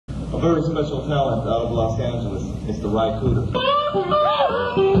A very special talent out of Los Angeles, Mr. Cooder.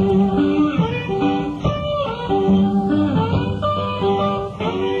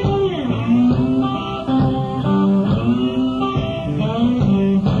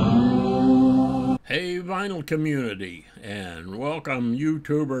 Hey vinyl community, and welcome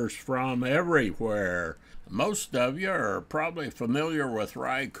YouTubers from everywhere. Most of you are probably familiar with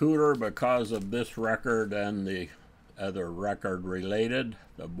Cooder because of this record and the other record related,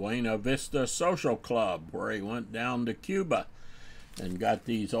 the Buena Vista Social Club, where he went down to Cuba and got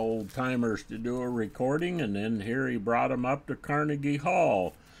these old timers to do a recording, and then here he brought them up to Carnegie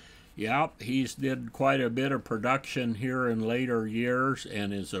Hall. Yep, he's did quite a bit of production here in later years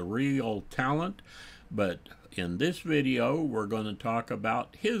and is a real talent, but in this video we're going to talk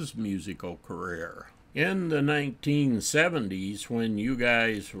about his musical career. In the 1970s, when you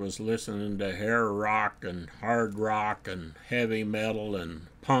guys was listening to hair rock and hard rock and heavy metal and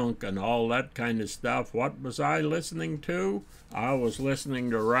punk and all that kind of stuff, what was I listening to? I was listening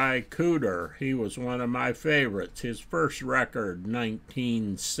to Cooder. He was one of my favorites. His first record,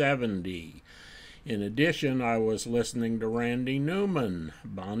 1970. In addition, I was listening to Randy Newman,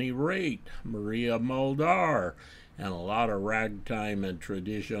 Bonnie Raitt, Maria Muldaur, and a lot of ragtime and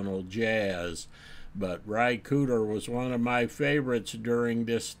traditional jazz. But Cooder was one of my favorites during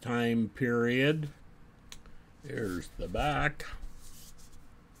this time period. Here's the back.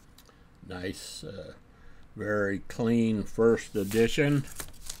 Nice, very clean first edition.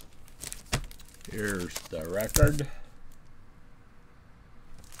 Here's the record.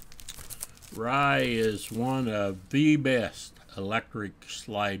 Is one of the best electric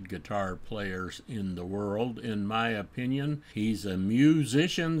slide guitar players in the world, in my opinion. He's a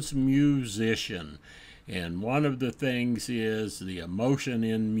musician's musician, and one of the things is the emotion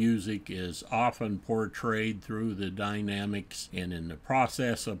in music is often portrayed through the dynamics, and in the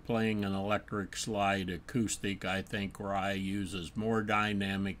process of playing an electric slide acoustic, I think uses more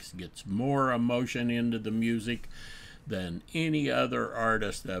dynamics, gets more emotion into the music than any other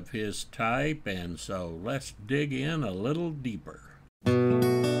artist of his type, and so let's dig in a little deeper.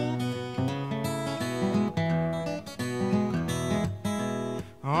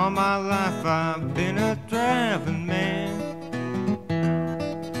 All my life I've been a traveling man.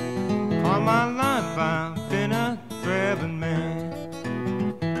 All my life I've been a traveling man.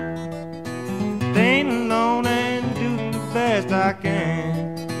 Staying alone and doing the best I can.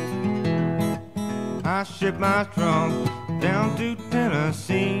 I ship my trunk down to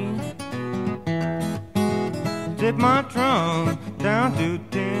Tennessee. Ship my trunk down to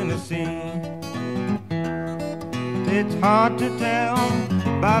Tennessee. It's hard to tell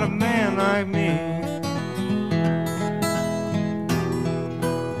about a man like me.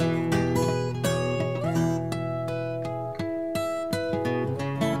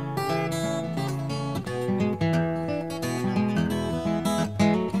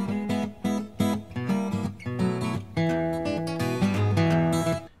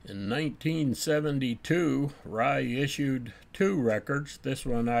 In 1972, issued 2 records. This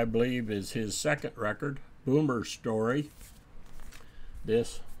one, I believe, is his second record, Boomer Story.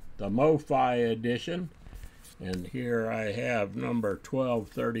 This, the Mo-Fi edition. And here I have number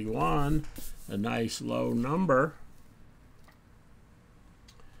 1231, a nice low number.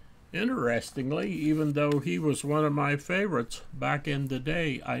 Interestingly, even though he was one of my favorites back in the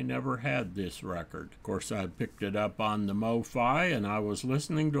day, I never had this record. Of course, I picked it up on the Mo-Fi, and I was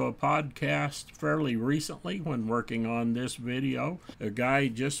listening to a podcast fairly recently when working on this video. A guy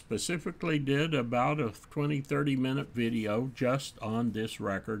just specifically did about a 20-30 minute video just on this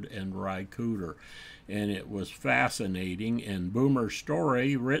record and Cooder. And it was fascinating, and Boomer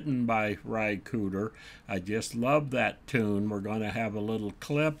Story, written by Cooder. I just love that tune. We're going to have a little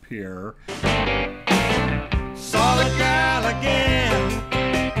clip here. Saw the girl again,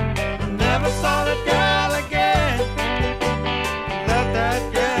 never saw the girl again. Left that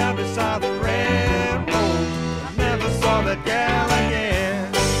girl beside the railroad, never saw the girl again.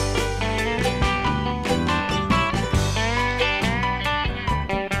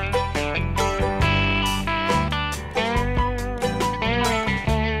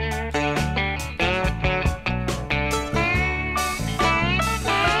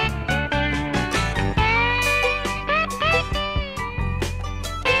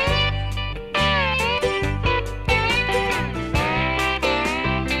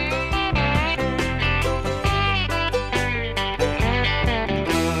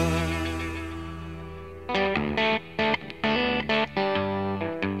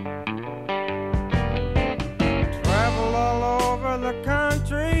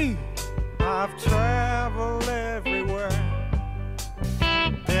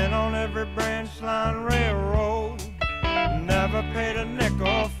 Coastline Railroad, never paid a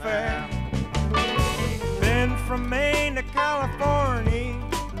nickel fare. Been from Maine to California,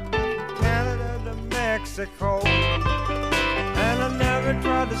 Canada to Mexico, and I never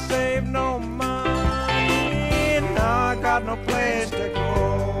tried to save no money. Now I got no place to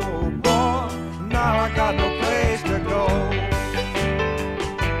go, boy. Now I got no place to go.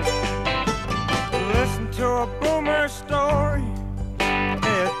 Listen to a boomer story,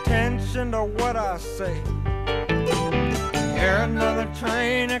 pay attention to what I say. Hear another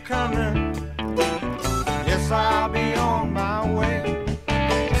train a-coming, yes, I'll be on my way.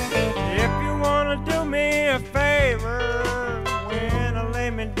 If you wanna do me a favor, when I lay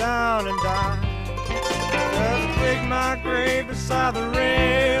me down and die, just dig my grave beside the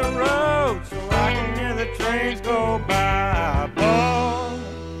railroad so I can hear the trains go by, boy.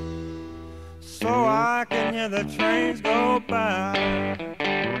 So I can hear the trains go by.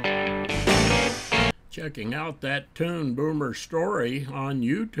 Checking out that tune, Boomer Story, on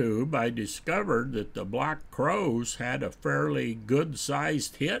YouTube, I discovered that the Black Crowes had a fairly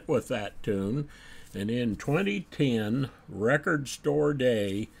good-sized hit with that tune, and in 2010, Record Store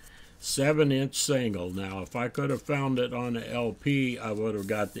Day, 7-inch single. Now, if I could have found it on an LP, I would have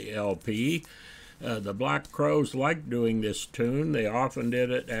got the LP. The Black Crowes liked doing this tune. They often did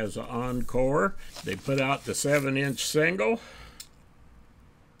it as an encore. They put out the 7-inch single,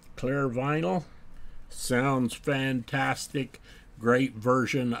 clear vinyl. Sounds fantastic. Great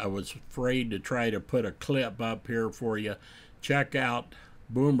version. I was afraid to try to put a clip up here for you. Check out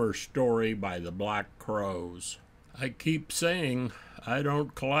Boomer Story by the Black Crowes. I keep saying I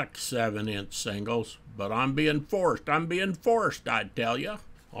don't collect 7-inch singles, but I'm being forced. I tell you.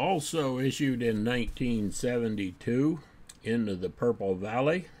 Also issued in 1972, Into the Purple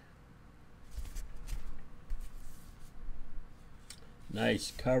Valley.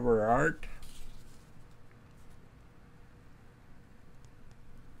 Nice cover art.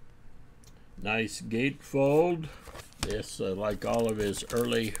 Nice gatefold. This, like all of his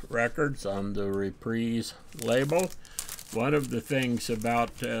early records, on the Reprise label. One of the things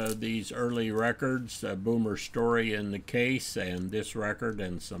about these early records, Boomer Story in the case, and this record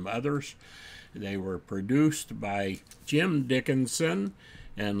and some others, they were produced by Jim Dickinson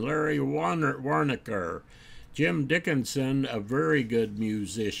and Larry Warnaker. Jim Dickinson, a very good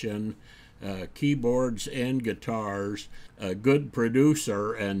musician, keyboards and guitars, a good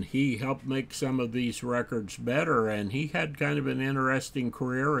producer, and he helped make some of these records better, and he had kind of an interesting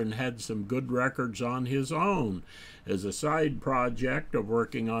career and had some good records on his own. As a side project of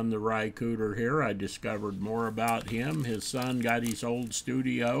working on the Ry Cooder here, I discovered more about him. His son got his old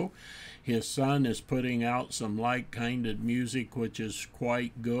studio. His son is putting out some like-kinded music, which is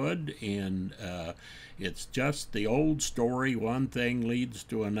quite good, and it's just the old story. One thing leads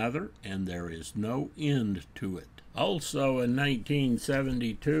to another, and there is no end to it. Also in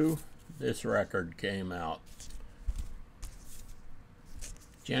 1972, this record came out.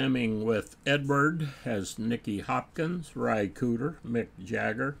 Jamming with Edward has Nicky Hopkins, Ry Cooder, Mick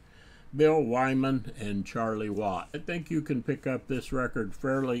Jagger, Bill Wyman, and Charlie Watt. I think you can pick up this record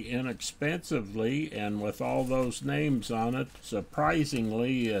fairly inexpensively, and with all those names on it,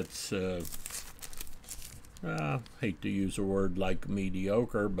 surprisingly, it's, hate to use a word like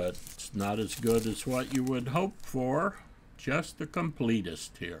mediocre, but it's not as good as what you would hope for. Just the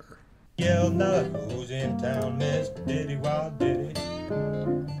completest here. Yell now, who's in town, Mr. Diddy Wah Diddy,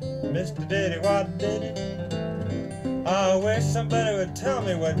 Mr. Diddy Wah Diddy. I wish somebody would tell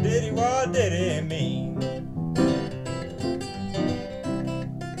me what Diddy Wah Diddy mean.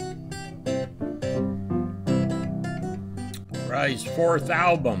 Ry's fourth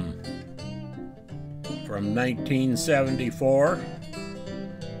album from 1974.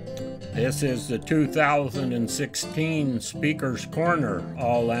 This is the 2016 Speaker's Corner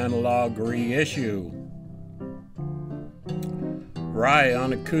All Analog reissue. Ry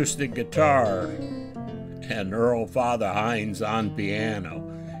on acoustic guitar and Earl Father Hines on piano.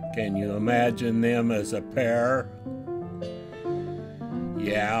 Can you imagine them as a pair?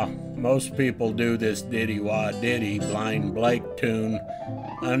 Yeah, most people do this Diddy Wah Diddy Blind Blake tune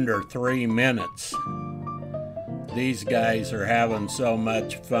under 3 minutes. These guys are having so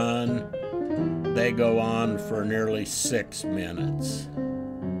much fun, they go on for nearly 6 minutes.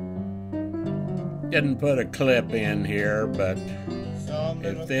 Didn't put a clip in here, but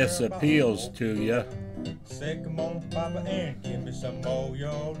if this appeals to you,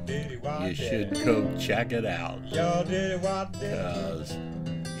 you should go check it out, because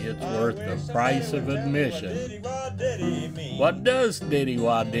it's worth the price of admission. What does Diddy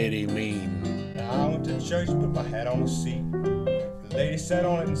Wah Diddy mean? I went to church, put my hat on the seat. Lady sat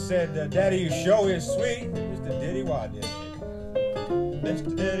on it and said, Daddy, you show is sweet. Mr. Diddy Wah Diddy.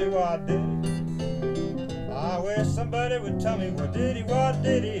 Mr. Diddy Wah Diddy. I wish somebody would tell me what Diddy Wah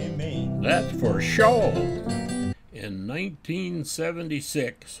Diddy mean. That's for sure. In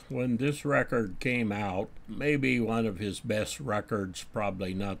 1976, when this record came out, maybe one of his best records,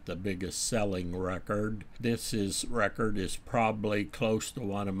 probably not the biggest selling record. This record is probably close to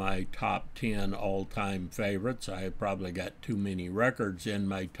one of my top 10 all-time favorites. I probably got too many records in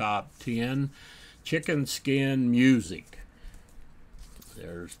my top 10. Chicken Skin Music.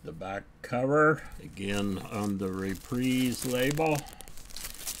 There's the back cover, again on the Reprise label.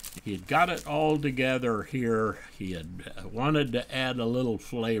 He had got it all together here. He had wanted to add a little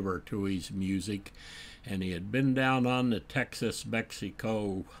flavor to his music, and he had been down on the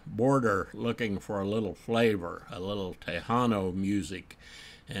Texas-Mexico border looking for a little flavor, a little Tejano music,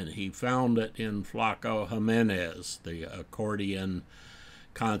 and he found it in Flaco Jimenez, the accordion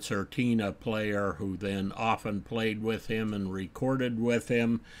concertina player who then often played with him and recorded with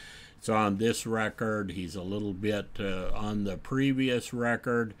him. It's on this record. He's a little bit on the previous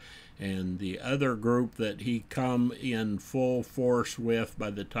record. And the other group that he come in full force with by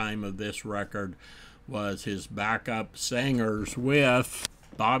the time of this record was his backup singers with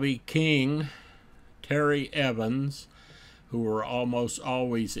Bobby King, Terry Evans, who were almost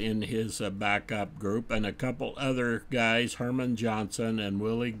always in his backup group, and a couple other guys, Herman Johnson and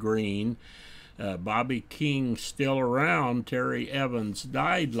Willie Green. Bobby King still around. Terry Evans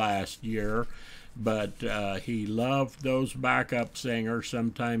died last year, but he loved those backup singers.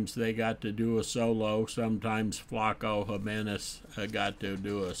 Sometimes they got to do a solo. Sometimes Flaco Jimenez got to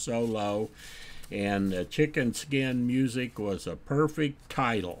do a solo. And Chicken Skin Music was a perfect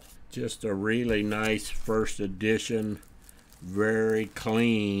title. Just a really nice first edition. Very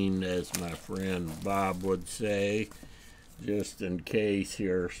clean, as my friend Bob would say. Just in case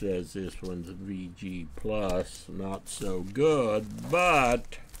here says this one's a VG Plus, not so good,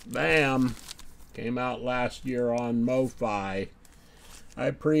 but bam, came out last year on MoFi. I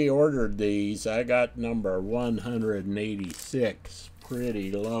pre-ordered these. I got number 186,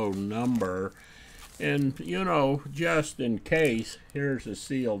 pretty low number. And you know, just in case, here's a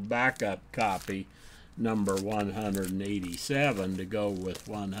sealed backup copy, number 187 to go with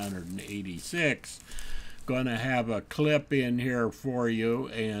 186. Going to have a clip in here for you,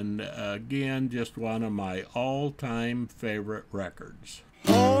 and again, just one of my all-time favorite records.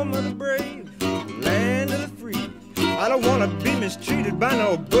 Home of the brave, land of the free. I don't want to be mistreated by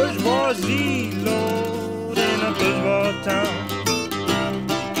no bourgeoisie, Lord, in a bourgeois town.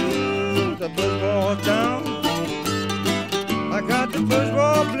 The bourgeois town. I got the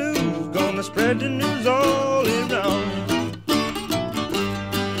bourgeois blues, gonna spread the news all around.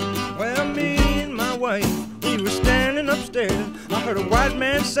 Well, me and my wife, we were standing upstairs. I heard a white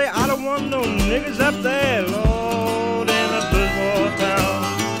man say, I don't want no niggas up there, Lord, in a bourgeois town.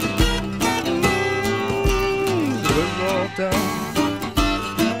 Bourgeois town.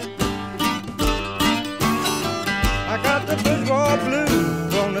 I got the bourgeois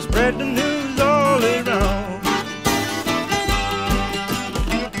blues, gonna spread the news all around.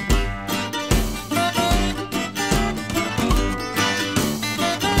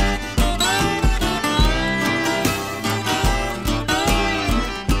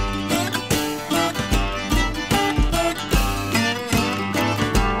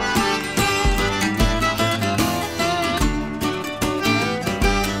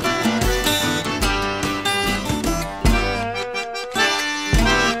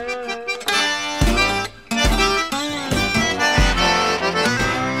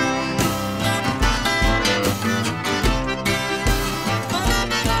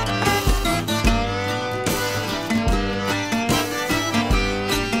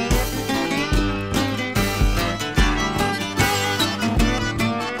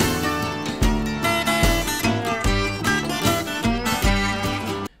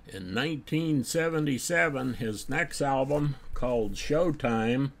 In 1977, his next album, called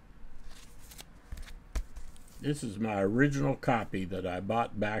Showtime. This is my original copy that I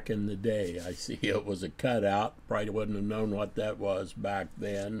bought back in the day. I see it was a cutout. Probably wouldn't have known what that was back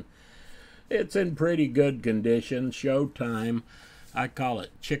then. It's in pretty good condition. Showtime. I call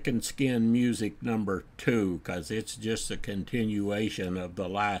it Chicken Skin Music number 2 because it's just a continuation of the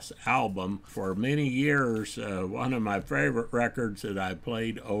last album. For many years, one of my favorite records that I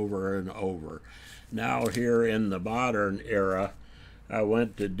played over and over. Now here in the modern era, I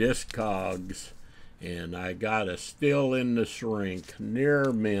went to Discogs and I got a Still in the Shrink,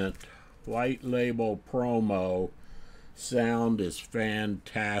 Near Mint, white label promo, sound is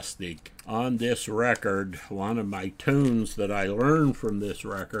fantastic. On this record, one of my tunes that I learned from this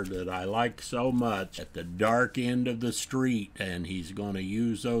record that I like so much, At the Dark End of the Street, and he's going to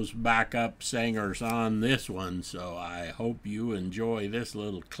use those backup singers on this one, so I hope you enjoy this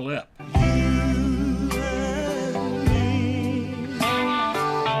little clip.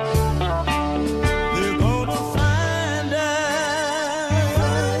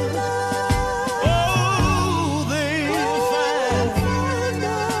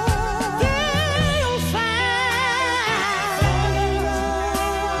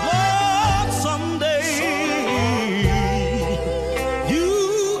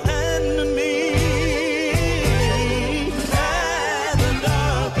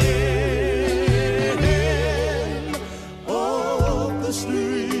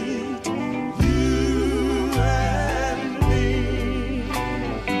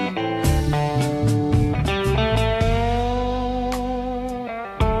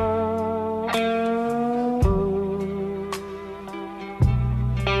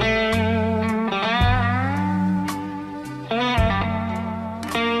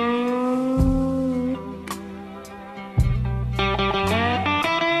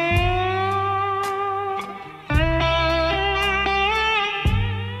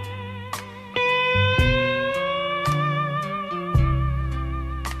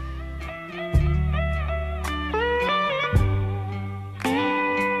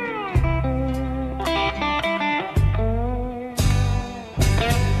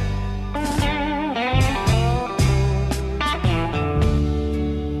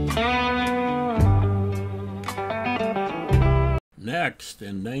 Next,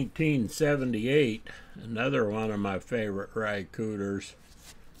 in 1978, another one of my favorite Ry Cooders,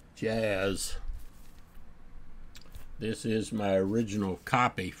 Jazz. This is my original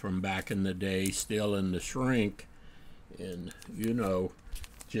copy from back in the day, still in the shrink, and you know,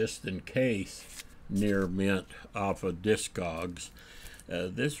 just in case, near mint off of Discogs.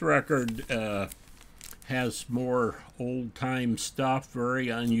 This record has more old-time stuff, very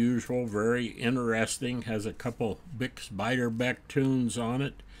unusual, very interesting, has a couple Bix Beiderbecke tunes on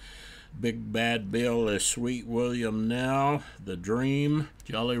it. Big Bad Bill is Sweet William Now, The Dream,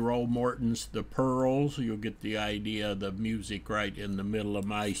 Jelly Roll Morton's The Pearls. You'll get the idea of the music right in the middle of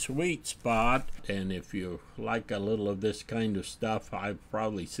my sweet spot. And if you like a little of this kind of stuff, I've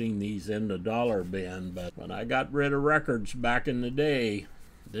probably seen these in the dollar bin. But when I got rid of records back in the day,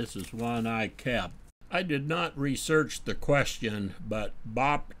 this is one I kept. I did not research the question, but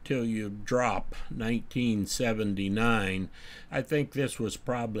Bop Till You Drop, 1979, I think this was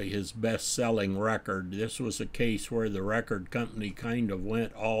probably his best-selling record. This was a case where the record company kind of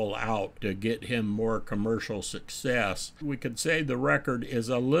went all out to get him more commercial success. We could say the record is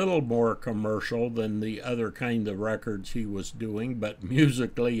a little more commercial than the other kind of records he was doing, but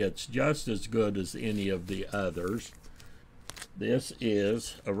musically it's just as good as any of the others. This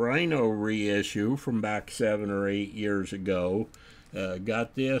is a Rhino reissue from back 7 or 8 years ago.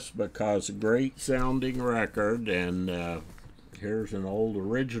 Got this because great sounding record, and here's an old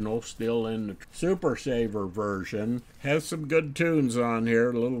original still in the Super Saver version. Has some good tunes on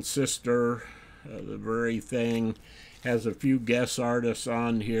here. Little Sister, The Very Thing. Has a few guest artists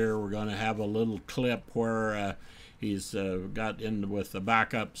on here. We're going to have a little clip where he's got in with the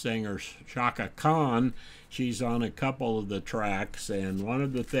backup singer Chaka Khan. She's on a couple of the tracks, and one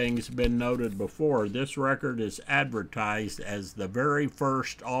of the things been noted before, this record is advertised as the very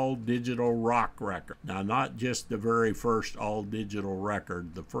first all-digital rock record. Now, not just the very first all-digital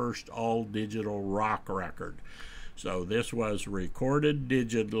record, the first all-digital rock record. So this was recorded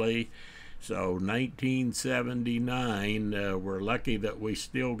digitally. So 1979, we're lucky that we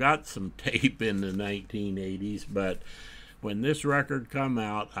still got some tape in the 1980s, but when this record come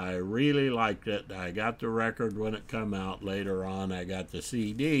out, I really liked it. I got the record when it come out. Later on, I got the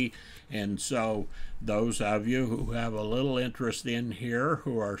CD. And so those of you who have a little interest in here,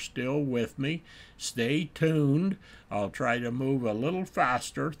 who are still with me, stay tuned. I'll try to move a little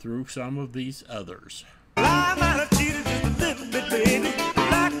faster through some of these others. I might have cheated just a little bit, baby,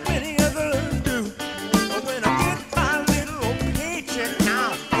 like many others do. But when I get my little old paycheck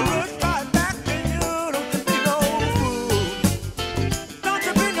now, I rush right back and you don't be no fool. Don't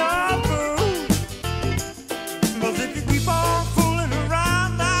you be no fool. 'Cause if you keep on fooling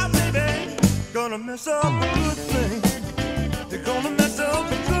around now, baby, gonna mess up a good thing. You're gonna mess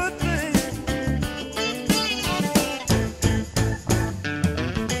up a good thing.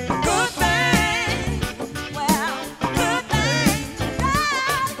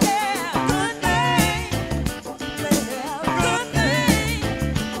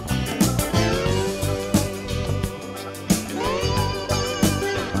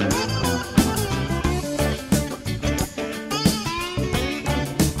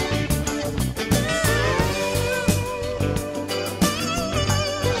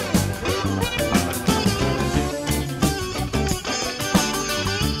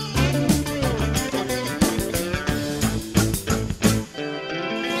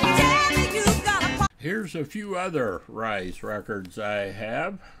 Here's a few other Rise records I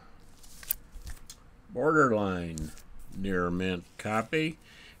have. Borderline, near mint copy.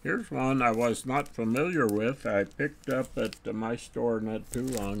 Here's one I was not familiar with. I picked up at my store not too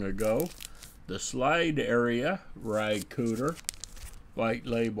long ago. The Slide Area, Cooder, white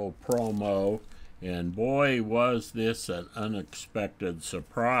label promo. And boy, was this an unexpected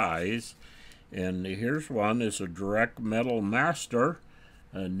surprise. And here's one is a direct metal master,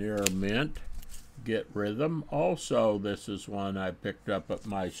 a near mint. Get Rhythm. Also, this is one I picked up at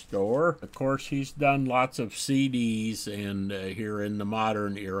my store. Of course, he's done lots of CDs and here in the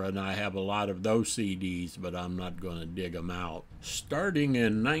modern era, and I have a lot of those CDs, but I'm not going to dig them out. Starting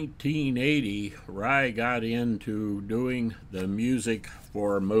in 1980, Ry got into doing the music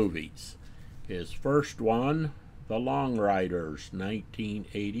for movies. His first one, The Long Riders,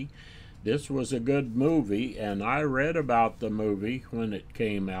 1980. This was a good movie, and I read about the movie when it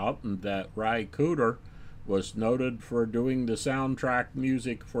came out, and that Ry Cooder was noted for doing the soundtrack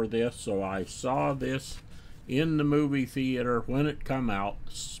music for this, so I saw this in the movie theater when it come out,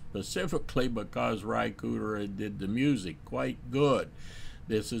 specifically because Ry Cooder did the music quite good.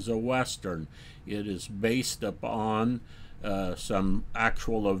 This is a Western. It is based upon some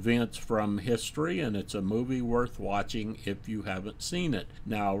actual events from history, and it's a movie worth watching if you haven't seen it.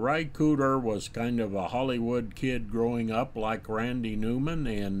 Now, Ry Cooder was kind of a Hollywood kid growing up like Randy Newman,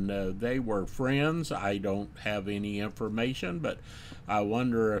 and they were friends. I don't have any information, but I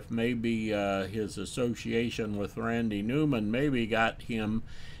wonder if maybe his association with Randy Newman maybe got him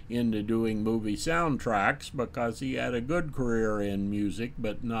into doing movie soundtracks, because he had a good career in music,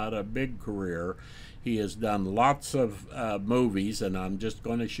 but not a big career. He has done lots of movies, and I'm just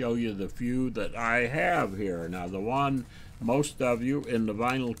going to show you the few that I have here. Now, the one most of you in the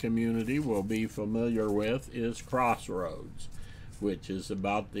vinyl community will be familiar with is Crossroads, which is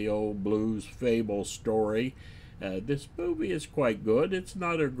about the old blues fable story. This movie is quite good. It's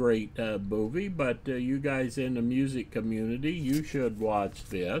not a great movie, but you guys in the music community, you should watch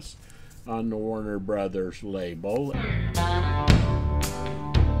this on the Warner Brothers label.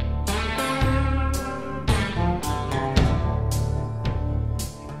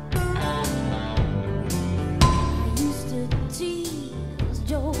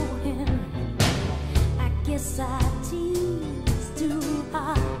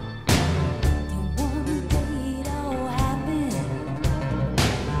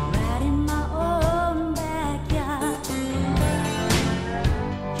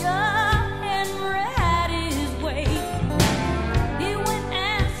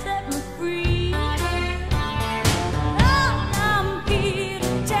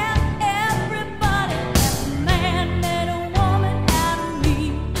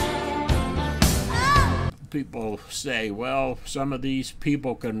 People say, well, some of these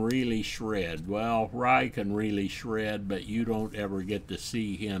people can really shred. Well, Ry can really shred, but you don't ever get to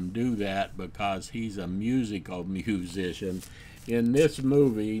see him do that because he's a musical musician. In this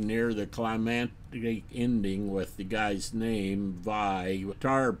movie, near the climactic ending with the guy's name, Vi,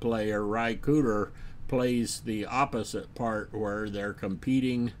 guitar player Ry Cooder plays the opposite part where they're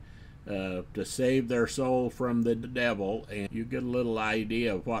competing to save their soul from the devil, and you get a little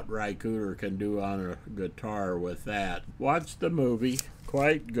idea of what Ry Cooder can do on a guitar with that. Watch the movie,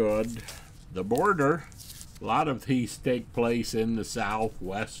 quite good. The Border, a lot of these take place in the South,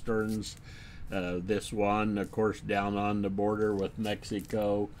 Westerns. This one, of course, down on the border with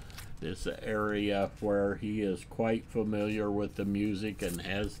Mexico. This area where he is quite familiar with the music and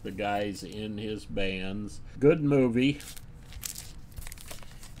has the guys in his bands. Good movie.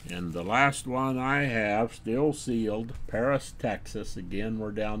 And the last one I have, still sealed, Paris, Texas. Again,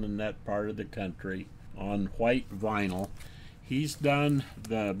 we're down in that part of the country on white vinyl. He's done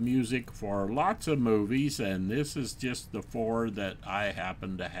the music for lots of movies, and this is just the 4 that I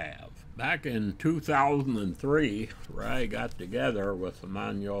happen to have. Back in 2003, Ry got together with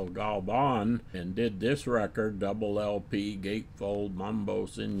Emmanuel Galban and did this record, double LP, Gatefold, Mambo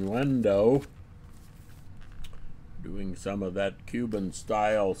Sinuendo, doing some of that Cuban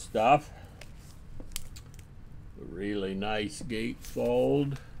style stuff. Really nice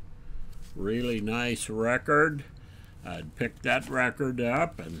gatefold, really nice record. I'd picked that record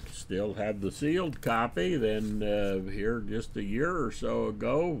up and still have the sealed copy. Then here just a year or so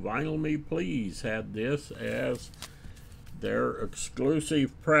ago, Vinyl Me Please had this as their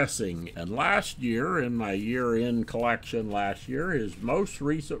exclusive pressing. And last year, in my year-end collection last year, his most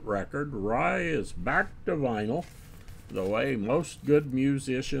recent record, Ry is back to vinyl, the way most good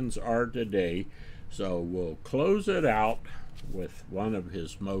musicians are today. So we'll close it out with one of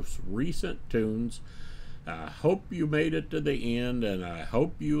his most recent tunes, I hope you made it to the end, and I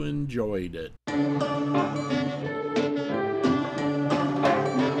hope you enjoyed it. Long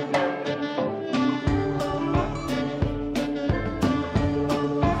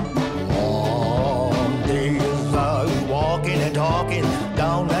days I was walking and talking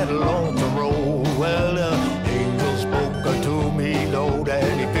down that lonesome road. Well, the angel spoke to me, Lord,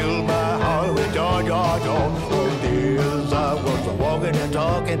 and he filled my heart with joy, joy, joy. Long days I was walking and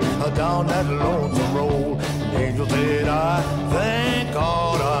talking down that lonesome road. The angel said, I thank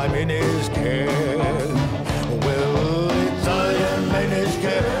God I'm in his care. Well, it's I am in his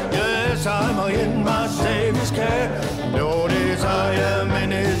care. Yes, I'm in my Savior's care. Notice I am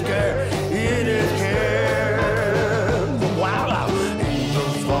in his care, in his care. Wow,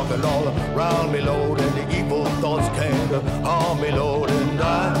 angels walking all around me, Lord, and the evil thoughts can't harm me, Lord, and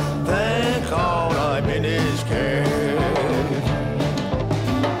I thank God I'm in his care.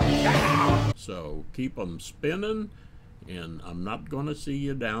 So keep them spinning, and I'm not going to see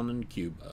you down in Cuba.